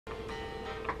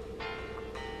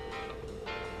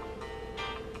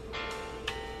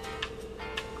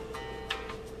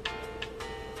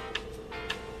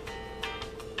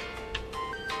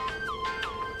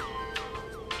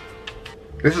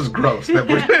This is gross.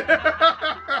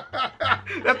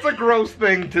 That's a gross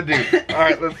thing to do. All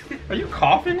right, let's. Are you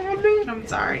coughing on me? I'm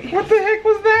sorry. What the heck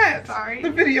was that? Sorry.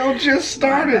 The video just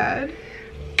started. My bad.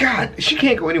 God, she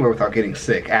can't go anywhere without getting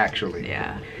sick, actually.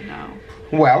 Yeah, no.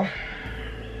 Well,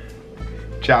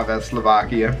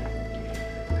 ChavezzSlovakia,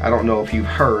 I don't know if you've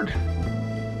heard,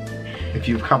 if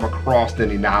you've come across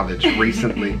any knowledge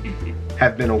recently,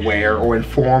 have been aware or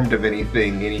informed of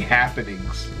anything, any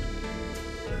happenings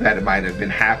that it might have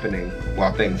been happening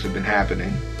while things have been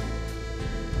happening.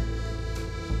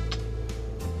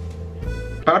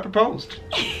 But I proposed.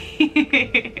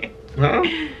 Huh?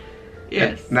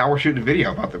 Yes. And now we're shooting a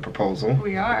video about the proposal.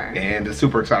 We are. And it's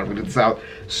super exciting. We did this out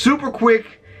super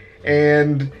quick,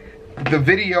 and the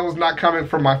video is not coming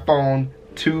from my phone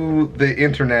to the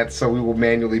internet, so we will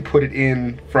manually put it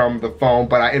in from the phone,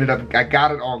 but I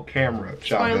got it on camera.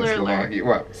 Spoiler alert.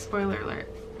 What? Spoiler alert.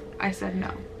 I said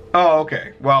no. Oh,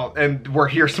 okay. Well, and we're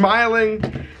here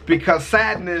smiling because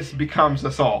sadness becomes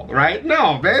us all, right?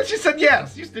 No, man. She said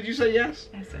yes. Did you say yes?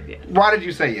 I said yes. Why did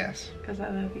you say yes? Because I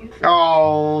love you.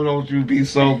 Oh, don't you be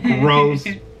so gross.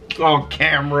 Oh,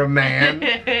 camera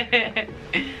man.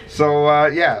 So,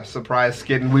 yeah, surprise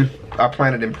skitting. I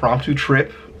planned an impromptu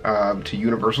trip to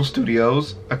Universal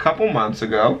Studios a couple months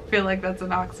ago. I feel like that's an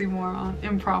oxymoron.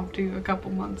 Impromptu a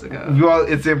couple months ago. Well,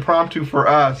 it's impromptu for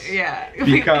us. Yeah.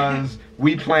 Because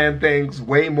we plan things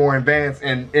way more in advance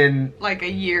and in like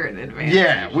a year in advance.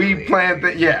 Yeah, usually. we planned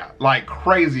that. Yeah, like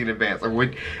crazy in advance.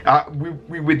 Like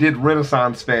we did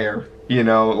Renaissance Fair, you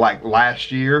know, like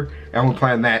last year, and we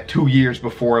planned that 2 years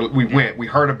before we went. We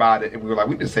heard about it, and we were like,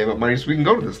 we need to save up money so we can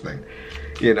go to this thing,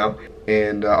 you know.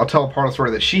 And I'll tell a part of the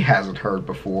story that she hasn't heard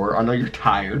before. I know you're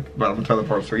tired, but I'm gonna tell the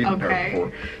part of the story you didn't heard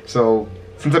before. So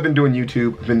since I've been doing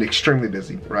YouTube, I've been extremely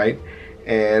busy, right?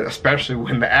 And especially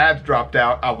when the ads dropped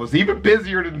out, I was even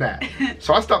busier than that.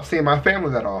 So I stopped seeing my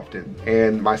family that often.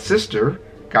 And my sister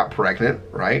got pregnant,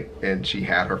 right? And she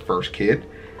had her first kid.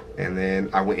 And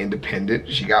then I went independent.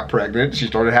 She got pregnant. She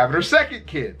started having her second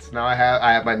kid. So now I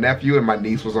have my nephew, and my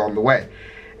niece was on the way.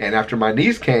 And after my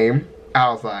niece came,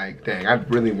 I was like, dang, I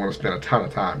really want to spend a ton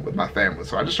of time with my family.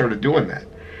 So I just started doing that.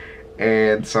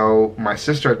 And so my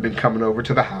sister had been coming over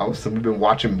to the house, and we've been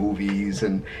watching movies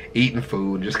and eating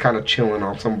food and just kind of chilling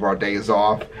on some of our days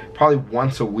off, probably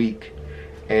once a week.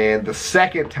 And the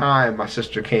second time my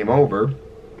sister came over,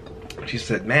 she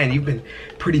said, man, you've been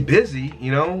pretty busy,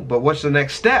 you know, but what's the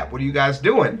next step? What are you guys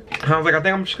doing? And I was like, I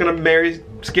think I'm just gonna marry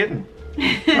Skitten.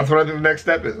 That's what I think the next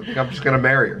step is. I think I'm just gonna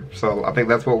marry her. So I think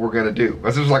that's what we're gonna do. My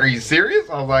sister's like, are you serious?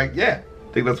 I was like, yeah,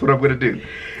 I think that's what I'm gonna do.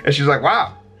 And she's like,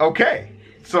 wow, okay.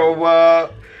 So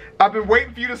I've been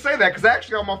waiting for you to say that, because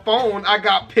actually on my phone I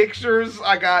got pictures,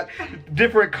 I got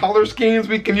different color schemes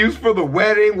we can use for the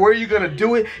wedding. Where are you gonna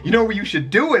do it? You know where you should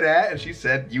do it at? And she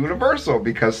said Universal,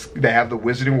 because they have the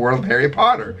Wizarding World of Harry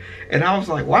Potter. And I was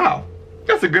like, wow,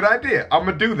 that's a good idea. I'm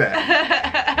gonna do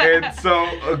that. And so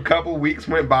a couple weeks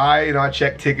went by, and I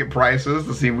checked ticket prices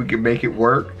to see if we could make it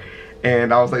work.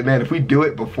 And I was like, man, if we do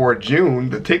it before June,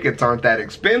 the tickets aren't that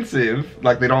expensive.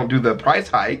 Like, they don't do the price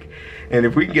hike. And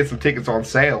if we can get some tickets on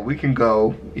sale, we can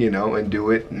go, you know, and do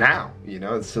it now, you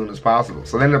know, as soon as possible.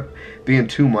 So they end up being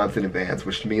 2 months in advance,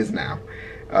 which to me is now.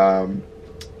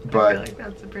 But I feel like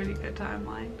that's a pretty good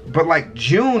timeline. But like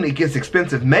June, it gets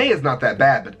expensive. May is not that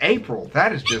bad, but April,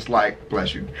 that is just like,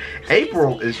 bless you.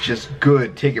 April is just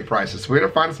good ticket prices. So we're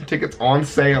gonna find some tickets on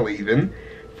sale even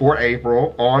for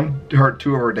April on her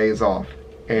 2 of her days off.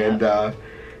 And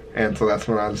and so that's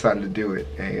when I decided to do it.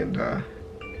 And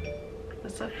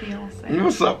what's up, Beyonce?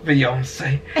 what's up,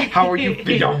 Beyonce? How are you,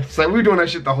 Beyonce? We were doing that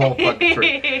shit the whole fucking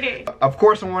trip. Of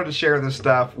course, I wanted to share this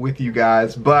stuff with you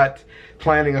guys, but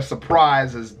planning a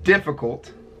surprise is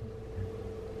difficult.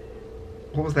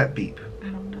 What was that beep? I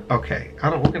don't know. Okay,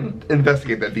 we're gonna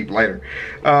investigate that beep later.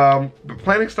 But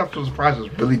planning stuff for a surprise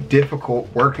is really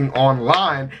difficult working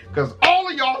online, because all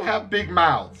of y'all have big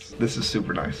mouths. This is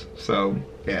super nice. So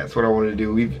yeah, that's what I wanted to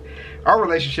do. Our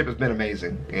relationship has been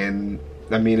amazing, and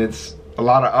I mean, it's a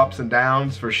lot of ups and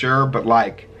downs for sure, but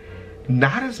like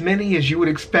not as many as you would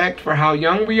expect for how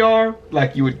young we are.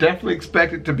 Like, you would definitely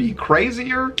expect it to be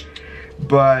crazier,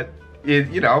 but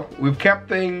you know, we've kept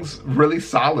things really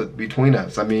solid between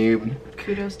us. I mean,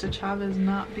 kudos to Chavez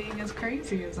not being as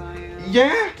crazy as I am.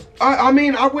 Yeah, I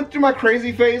mean, I went through my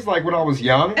crazy phase like when I was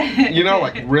young, you know,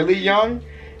 like really young,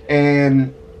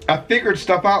 and I figured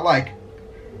stuff out, like,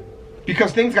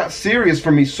 because things got serious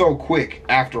for me so quick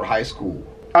after high school.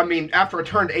 I mean, after I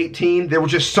turned 18, there were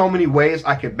just so many ways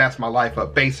I could mess my life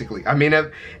up, basically. I mean,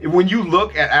 when you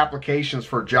look at applications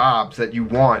for jobs that you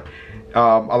want,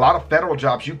 a lot of federal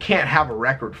jobs you can't have a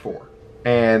record for.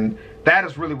 And that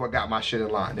is really what got my shit in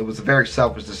line. It was a very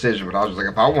selfish decision, but I was just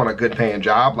like, if I want a good paying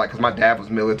job, like, cause my dad was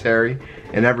military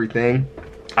and everything,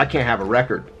 I can't have a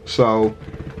record. So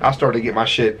I started to get my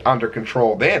shit under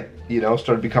control then, you know,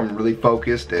 started becoming really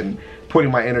focused and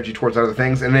putting my energy towards other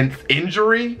things. And then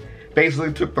injury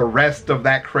basically took the rest of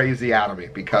that crazy out of me,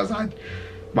 because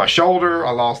my shoulder,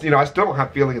 I lost, you know, I still don't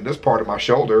have feeling in this part of my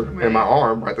shoulder and my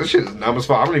arm, right? This shit is numb as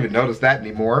fuck. I don't even notice that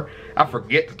anymore. I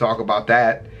forget to talk about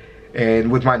that.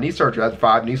 And with my knee surgery, I had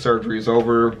 5 knee surgeries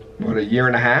over, what, a year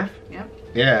and a half? Yep.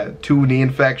 Yeah, 2 knee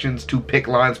infections, 2 PICC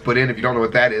lines put in. If you don't know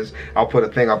what that is, I'll put a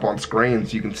thing up on screen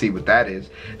so you can see what that is.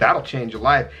 That'll change your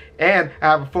life. And I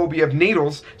have a phobia of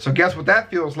needles, so guess what that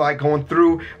feels like, going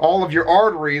through all of your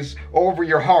arteries over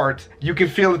your heart. You can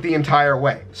feel it the entire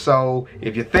way. So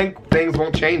if you think things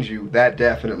won't change you, that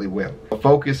definitely will.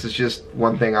 Focus is just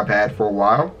one thing I've had for a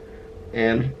while,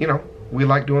 and you know, we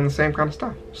like doing the same kind of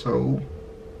stuff, so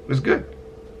it's good.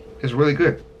 It's really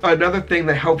good. Another thing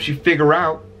that helps you figure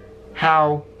out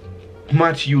how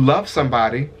much you love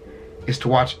somebody is to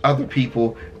watch other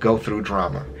people go through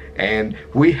drama. And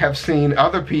we have seen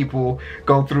other people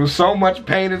go through so much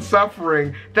pain and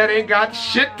suffering that ain't got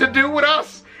shit to do with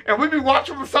us. And we be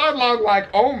watching from the sideline like,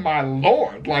 oh my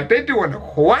Lord, like they doing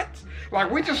what?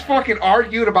 Like we just fucking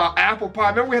argued about apple pie.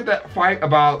 Remember we had that fight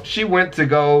about, she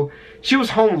was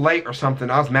home late or something.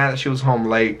 I was mad that she was home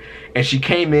late, and she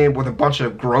came in with a bunch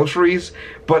of groceries,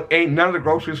 but none of the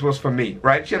groceries was for me,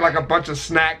 right? She had like a bunch of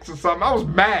snacks or something. I was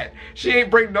mad. She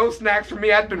ain't bring no snacks for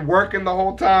me. I'd been working the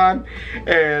whole time,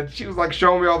 and she was like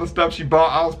showing me all the stuff she bought.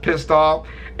 I was pissed off.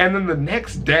 And then the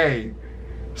next day,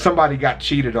 somebody got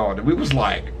cheated on, and we was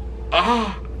like,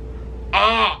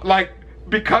 like,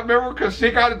 because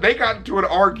they got into an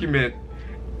argument,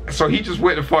 so he just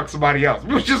went and fucked somebody else. It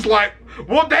was just like,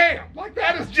 well, damn, like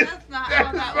that is just, that's not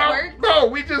how that works. No,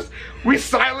 we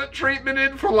silent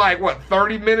treatmented for like, what,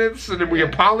 30 minutes, and then we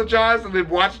apologized and then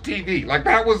watched TV. Like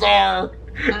that was our...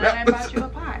 And then I bought you a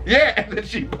pie. Yeah, and then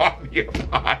she bought me a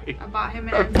pie. I bought him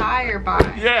an entire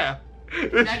pie. Yeah.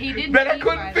 That he didn't that I eat,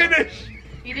 couldn't finish.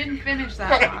 He didn't finish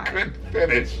that pie. I couldn't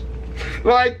finish.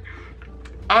 Like,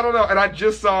 I don't know, and I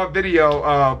just saw a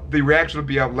video, the reaction will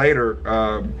be up later,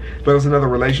 but it was another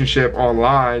relationship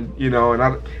online, you know,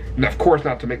 and of course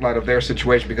not to make light of their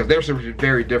situation, because their situation is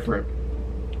very different,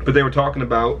 but they were talking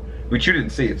about, which you didn't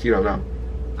see it, so you don't know.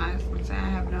 I was gonna say, I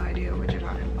have no idea what you're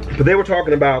talking about. But they were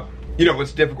talking about, you know,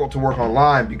 it's difficult to work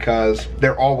online because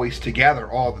they're always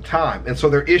together all the time, and so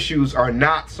their issues are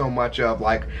not so much of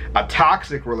like a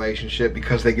toxic relationship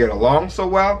because they get along so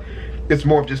well. It's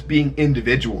more of just being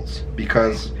individuals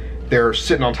because they're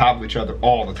sitting on top of each other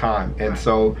all the time. And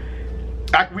so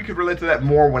we could relate to that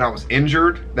more when I was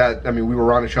injured. I mean, we were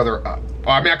around each other. I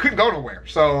mean, I couldn't go nowhere.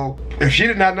 So if she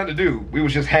didn't have nothing to do, we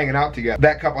was just hanging out together.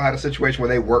 That couple had a situation where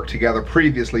they worked together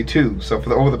previously too. So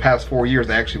over the past 4 years,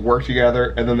 they actually worked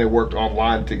together, and then they worked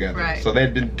online together. Right. So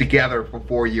they'd been together for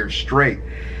 4 years straight.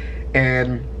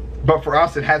 But for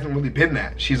us, it hasn't really been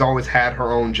that. She's always had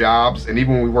her own jobs, and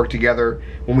even when we worked together,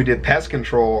 when we did pest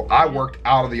control, I worked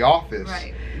out of the office.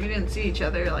 Right. We didn't see each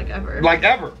other like ever. Like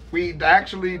ever. We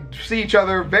actually see each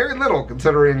other very little,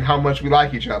 considering how much we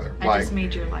like each other. I just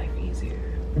made your life easier.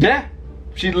 Yeah,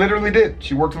 she literally did.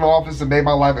 She worked in the office and made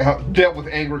my life, dealt with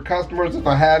angry customers if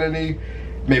I had any,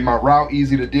 made my route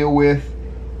easy to deal with.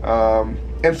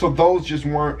 And so those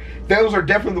are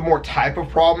definitely the more type of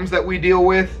problems that we deal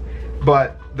with,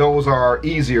 but those are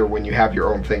easier when you have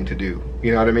your own thing to do.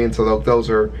 You know what I mean? So those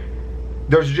are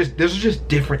just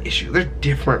different issues. There's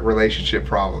different relationship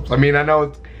problems. I mean, I know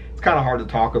it's kind of hard to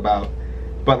talk about,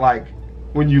 but like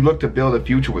when you look to build a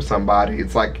future with somebody,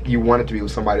 it's like you want it to be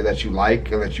with somebody that you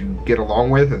like and that you get along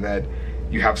with and that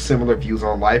you have similar views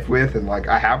on life with, and like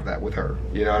I have that with her.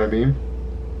 You know what I mean?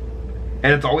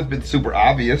 And it's always been super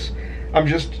obvious. I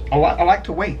like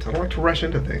to wait. I don't like to rush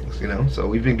into things, you know? So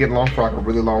we've been getting along for like a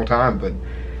really long time, but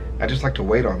I just like to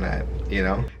wait on that, you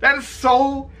know? That is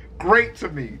so great to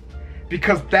me,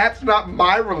 because that's not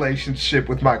my relationship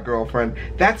with my girlfriend.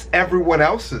 That's everyone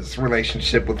else's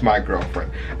relationship with my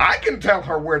girlfriend. I can tell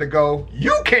her where to go.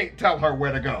 You can't tell her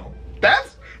where to go.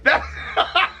 That's my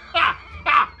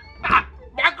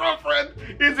girlfriend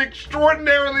is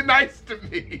extraordinarily nice to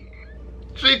me.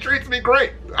 She treats me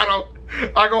great.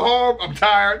 I go home, I'm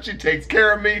tired, she takes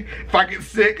care of me. If I get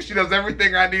sick, she does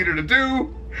everything I need her to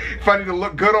do. If I need to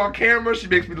look good on camera, she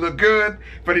makes me look good.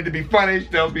 If I need to be funny, she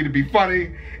tells me to be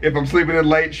funny. If I'm sleeping in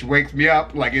late, she wakes me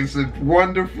up. Like, it's a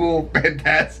wonderful,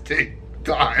 fantastic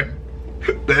time.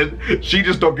 Then she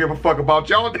just don't give a fuck about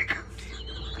y'all niggas.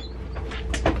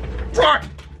 Sorry.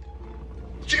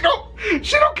 She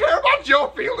don't care about your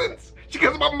feelings. She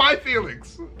cares about my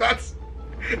feelings.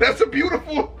 That's a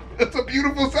beautiful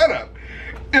setup.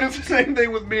 And it's the same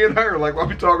thing with me and her. Like, I'll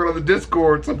be talking on the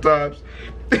Discord sometimes.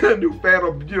 And a new fan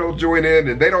will, you know, join in,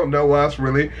 and they don't know us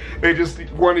really. They just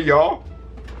one of y'all.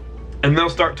 And they'll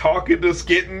start talking to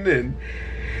skitting and,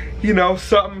 you know,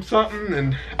 something,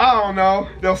 and I don't know.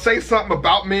 They'll say something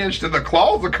about me and the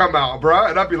claws will come out,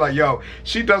 bruh. And I'll be like, yo,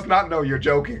 she does not know you're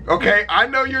joking, okay? I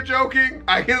know you're joking.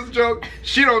 I hear the joke.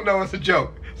 She don't know it's a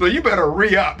joke. So you better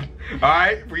re-up, all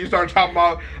right? When you start talking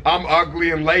about I'm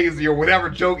ugly and lazy or whatever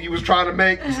joke you was trying to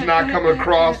make, it's not coming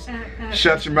across.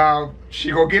 Shut your mouth. She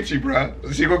gonna get you,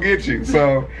 bruh. She gonna get you.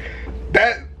 So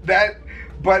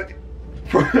but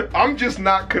I'm just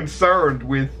not concerned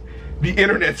with the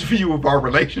internet's view of our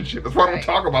relationship. That's why I don't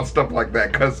talk about stuff like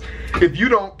that. Because if you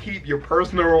don't keep your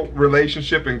personal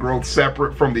relationship and growth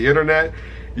separate from the internet,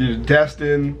 you're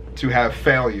destined to have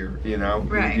failure, you know?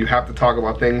 Right. You have to talk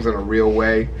about things in a real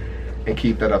way and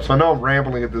keep that up. So I know I'm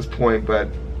rambling at this point, but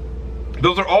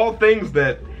those are all things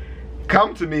that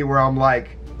come to me where I'm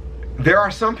like, there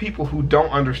are some people who don't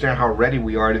understand how ready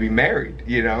we are to be married,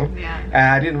 you know? Yeah. And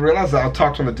I didn't realize that. I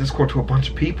talked on the Discord to a bunch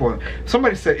of people. And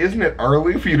somebody said, isn't it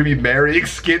early for you to be married,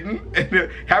 skitting?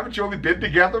 And haven't you only been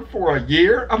together for a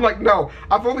year? I'm like, no,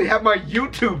 I've only had my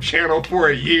YouTube channel for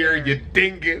a year, you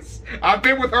dingus. I've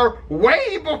been with her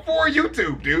way before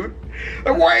YouTube, dude.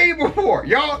 Way before.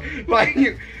 Y'all, like,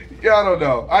 y'all don't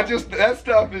know. That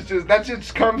stuff is just, that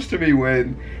just comes to me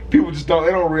when people just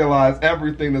don't realize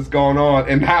everything that's going on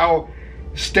and how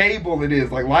stable it is.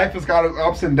 Like, life has got its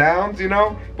ups and downs, you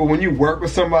know? But when you work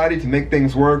with somebody to make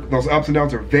things work, those ups and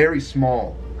downs are very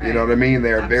small. Right. You know what I mean?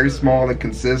 They're very small and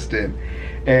consistent.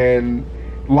 And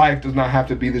life does not have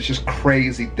to be this just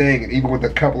crazy thing. And even with the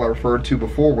couple I referred to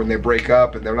before, when they break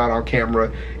up and they're not on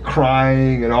camera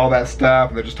crying and all that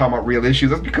stuff, and they're just talking about real issues,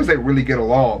 that's because they really get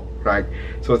along, right?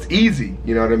 So it's easy,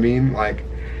 you know what I mean? Like,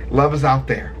 love is out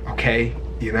there, okay?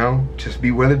 You know, just be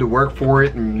willing to work for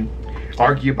it and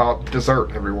argue about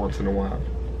dessert every once in a while.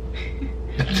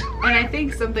 And I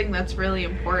think something that's really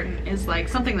important is like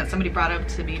something that somebody brought up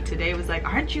to me today was like,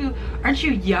 aren't you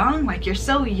young? Like, you're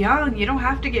so young, you don't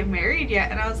have to get married yet.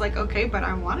 And I was like, okay, but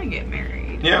I want to get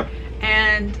married. Yeah.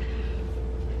 And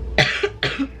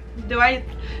do I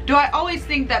always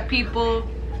think that people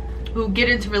who get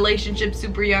into relationships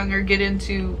super young or get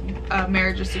into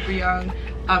marriages super young,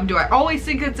 do I always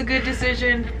think it's a good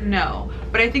decision? No.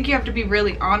 But I think you have to be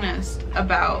really honest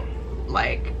about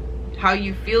like how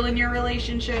you feel in your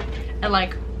relationship and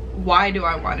like, why do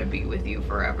I want to be with you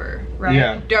forever, right?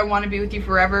 Yeah. Do I want to be with you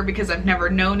forever because I've never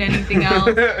known anything else?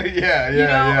 Yeah, you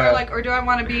know, or do I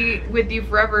want to be with you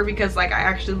forever because like I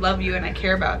actually love you and I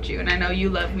care about you and I know you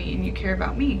love me and you care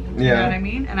about me. You know what I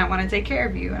mean? And I want to take care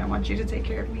of you and I want you to take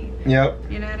care of me. Yep.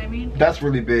 You know what I mean? That's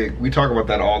really big. We talk about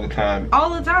that all the time.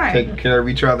 All the time. Taking care of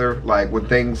each other. Like, when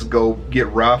things get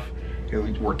rough,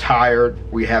 and we're tired,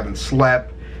 we haven't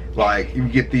slept, like, you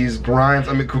get these grinds.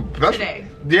 I mean, today.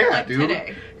 Yeah, like dude.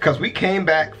 Today. Because we came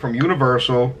back from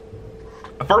Universal.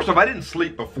 First off, I didn't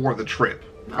sleep before the trip.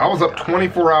 I was up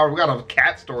 24 hours. We got a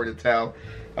cat story to tell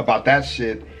about that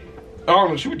shit.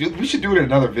 Oh, we should do it in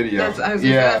another video.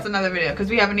 That's another video because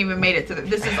we haven't even made it to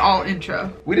this is all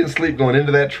intro. We didn't sleep going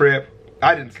into that trip.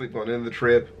 I didn't sleep going into the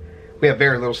trip. We had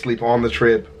very little sleep on the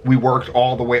trip. We worked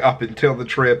all the way up until the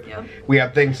trip. Yep. We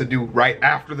had things to do right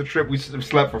after the trip. We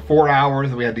slept for 4 hours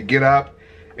and we had to get up.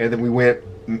 And then we went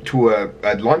to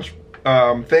a lunch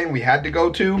thing we had to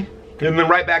go to. And then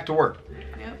right back to work.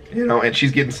 Yep. You know, and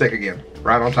she's getting sick again.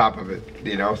 Right on top of it.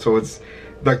 You know, so it's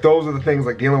like, those are the things,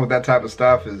 like, dealing with that type of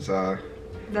stuff is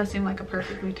that seemed like a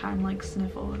perfectly timed like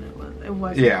sniffle, and it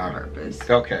wasn't on purpose.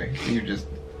 Okay,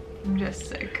 I'm just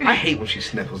sick. I hate when she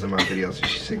sniffles in my videos and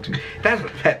she's sick too. That's a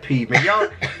pet peeve, man.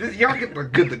 Y'all get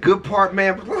the good part,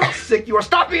 man. But look how sick you are.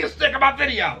 Stop being sick in my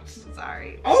videos.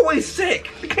 Sorry. Always sick.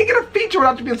 You can't get a feature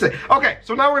without you being sick. Okay,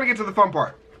 so now we're gonna get to the fun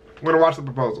part. We're gonna watch the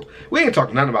proposal. We ain't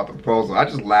talking nothing about the proposal. I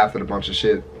just laughed at a bunch of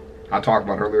shit I talked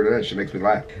about earlier today. She makes me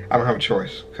laugh. I don't have a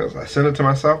choice because I sent it to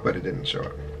myself, but it didn't show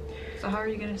up. So how are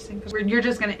you gonna sync? You're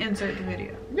just gonna insert the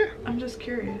video. Yeah. I'm just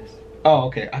curious. Oh,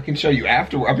 okay. I can show you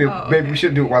after. I mean, maybe we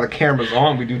shouldn't do it while the camera's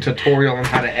on. We do tutorial on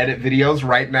how to edit videos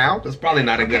right now. That's probably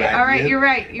not a good idea. All right, you're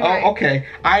right. Okay.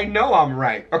 I know I'm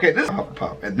right. Okay, this is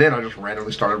Hufflepuff. And then I just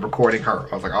randomly started recording her.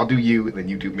 I was like, I'll do you, and then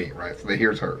you do me, right? So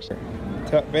here's hers.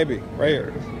 Baby, right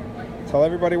here. Tell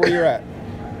everybody where you're at.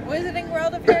 Wizarding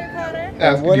World of Harry Potter.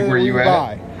 Ask you where you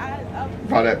at.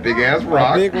 By that big ass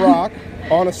rock. A big rock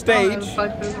on a stage.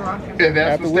 And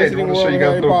that's the stage. I want to show you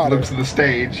guys a little glimpse of the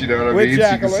stage, you know what I mean? So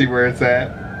you can see where it's at.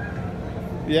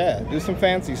 Yeah, do some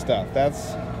fancy stuff.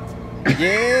 That's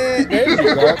Yeah, there you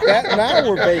go. Now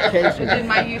we're Did vacationing.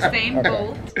 my Usain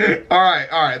Bolt. All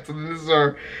right. So this is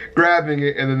our grabbing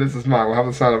it, and then this is mine. We'll have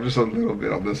to sign up just a little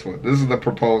bit on this one. This is the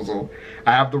proposal.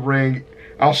 I have the ring.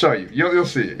 I'll show you. You'll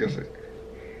see it. You'll see it.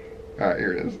 All right,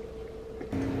 here it is.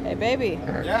 Hey, baby.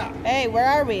 Right. Yeah. Hey, where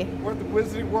are we? We're at the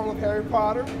Wizarding World of Harry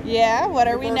Potter. Yeah, what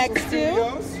are we Universal next to?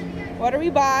 Studios. What are we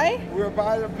by? We're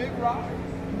by a big rock.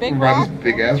 Big Right, rock? this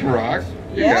big ass rock.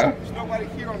 Yeah. There's nobody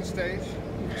here on the stage.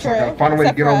 True. I gotta find a way to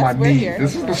Except get for on my us, we're knees. here.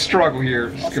 This is the struggle here.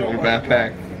 Just get on the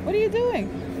backpack. What are you doing?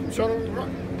 I'm showing them the rock.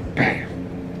 Bam.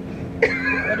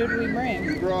 What did we We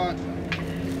bring? brought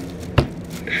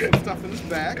some stuff in this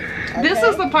bag. This Okay.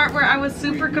 is the part where I was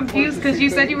super confused because you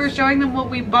said you were showing them what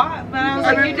we bought, but I was I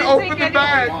like, you didn't didn't open take the anything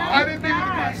bag. out of I the didn't I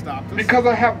bag. stopped us. Because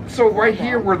I have, so right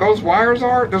here where those wires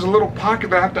are, there's a little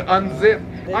pocket that I have to unzip.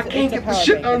 I can't It's a get the power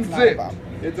shit bank, it's not a unzipped. bomb.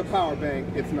 It's a power bank.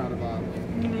 It's not a bomb.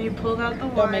 And then you pulled out the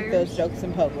wires. Don't make those jokes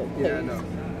in public, please. Yeah, I know.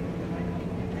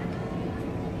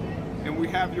 And we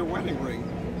have your wedding ring.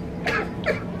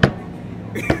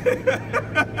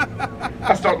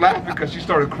 I start laughing because she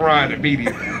started crying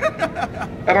immediately.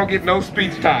 I don't get no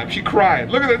speech time. She crying.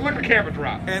 Look at the camera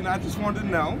drop. And I just wanted to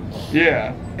know,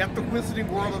 Yeah, at the Wizarding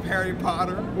World of Harry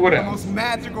Potter, What the else? most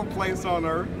magical place on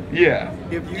earth, yeah.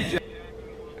 if you just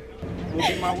will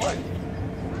be my wife.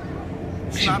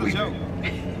 It's not a joke.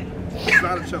 It's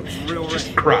not a joke. It's a real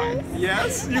ring. Crying.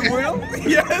 Yes, you will?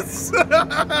 Yes!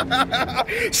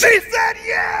 She said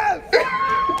yes!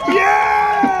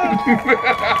 Yes!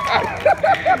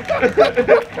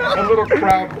 A little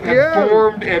crowd had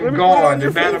formed and gone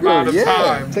in that amount of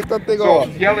time. Take that thing So I off.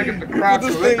 was yelling at the crowd Put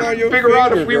to this thing let on them your figure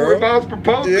out if finger, we were girl. about to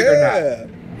proposing or Yeah.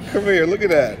 Come here, look at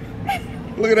that.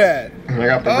 Look at that. not. I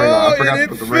got the ring on. I Oh, forgot and to it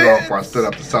put the ring on fits. before I stood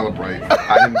up to celebrate.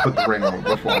 I didn't put the ring on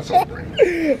before I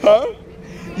celebrated. Huh?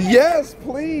 Yes,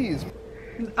 please.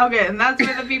 Okay, and that's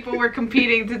where the people were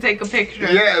competing to take a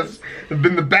picture. Yes.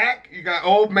 In the back, you got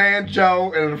old man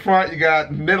Joe, and in the front, you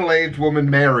got middle-aged woman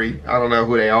Mary. I don't know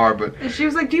who they are, but And she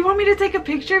was like, do you want me to take a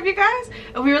picture of you guys?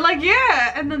 And we were like,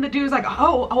 yeah. And then the dude was like,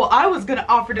 oh, I was gonna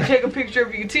offer to take a picture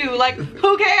of you too. Like,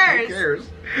 who cares? who cares?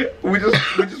 We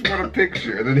just want a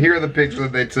picture. And then here are the pictures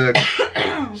that they took.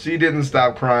 She didn't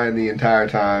stop crying the entire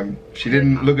time. She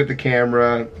didn't look at the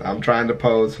camera. I'm trying to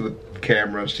pose for the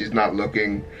camera. She's not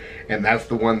looking. And that's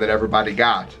the one that everybody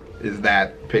got, is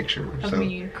that picture. Of So,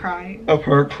 me crying. of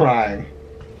her crying.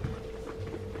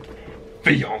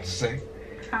 Fiance.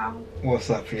 Ow. What's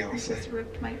up, I fiance? just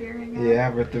ripped my earring out. Yeah, I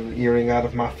ripped the earring out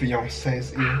of my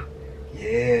fiance's ear.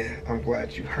 Yeah, I'm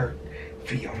glad you hurt,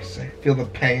 fiance. Feel the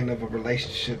pain of a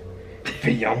relationship,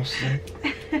 fiance.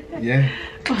 Yeah,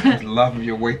 just love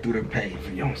your way through the pain,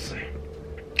 fiance.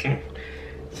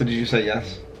 So did you say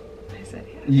yes? I said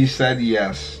yes. You said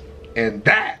yes, and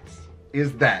that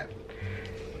is that.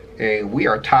 And we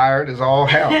are tired as all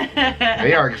hell.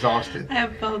 They are exhausted. I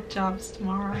have both jobs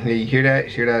tomorrow. Yeah, you hear that?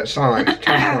 You hear that? It sounded like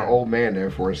talking to an old man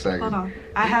there for a second. Hold on.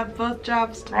 I have both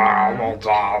jobs Ah, tomorrow. won't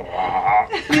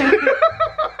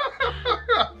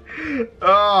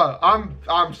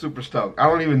I'm super stoked. I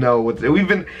don't even know what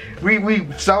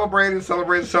we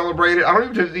celebrated. I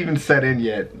don't even set in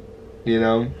yet. You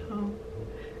know.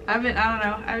 I don't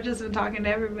know. I've just been talking to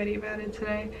everybody about it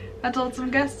today. I told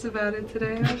some guests about it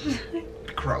today. I was just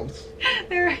like, Gross.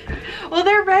 they're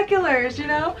regulars, you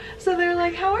know? So they're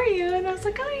like, how are you? And I was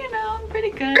like, oh, I'm pretty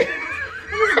good.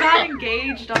 I just got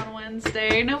engaged on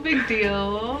Wednesday. No big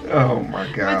deal. Oh my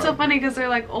But god. it's so funny because they're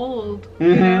like old,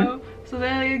 you know? So they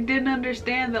like, didn't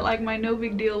understand that like my no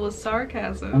big deal was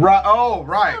sarcasm. Right. Oh,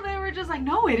 right. So they were just like,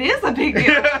 no, it is a big deal.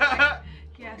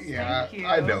 Yes, Yeah, thank you.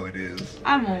 I know it is.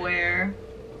 I'm aware.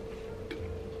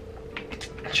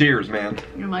 Cheers, man.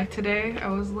 And like today I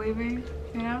was leaving,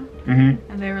 you know?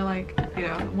 Mm-hmm. And they were like, you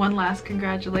know, one last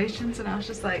congratulations. And I was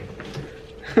just like,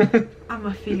 I'm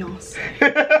a fiance.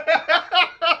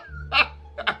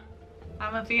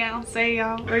 I'm a fiance,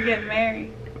 y'all. We're getting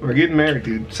married. We're getting married,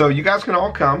 dude. So you guys can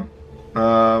all come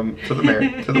to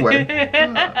the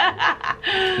wedding.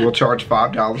 We'll charge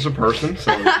 $5 a person,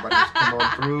 so everybody just come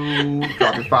on through,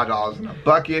 drop your $5 in a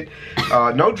bucket.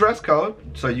 No dress code,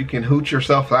 so you can hoot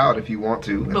yourself out if you want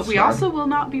to. But That's we fine. also will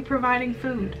not be providing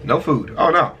food. No food. Oh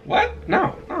no. What?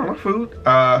 No food.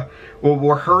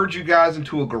 We'll herd you guys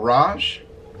into a garage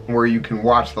where you can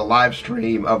watch the live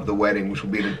stream of the wedding, which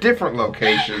will be at a different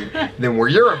location than where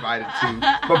you're invited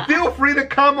to. But feel free to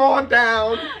come on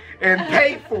down and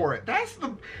pay for it. That's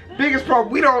the biggest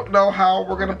problem. We don't know how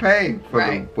we're gonna pay for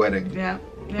the wedding. Yeah.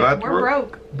 But we're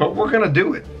broke. But we're gonna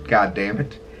do it. God damn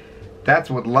it. That's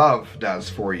what love does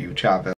for you, Chavez.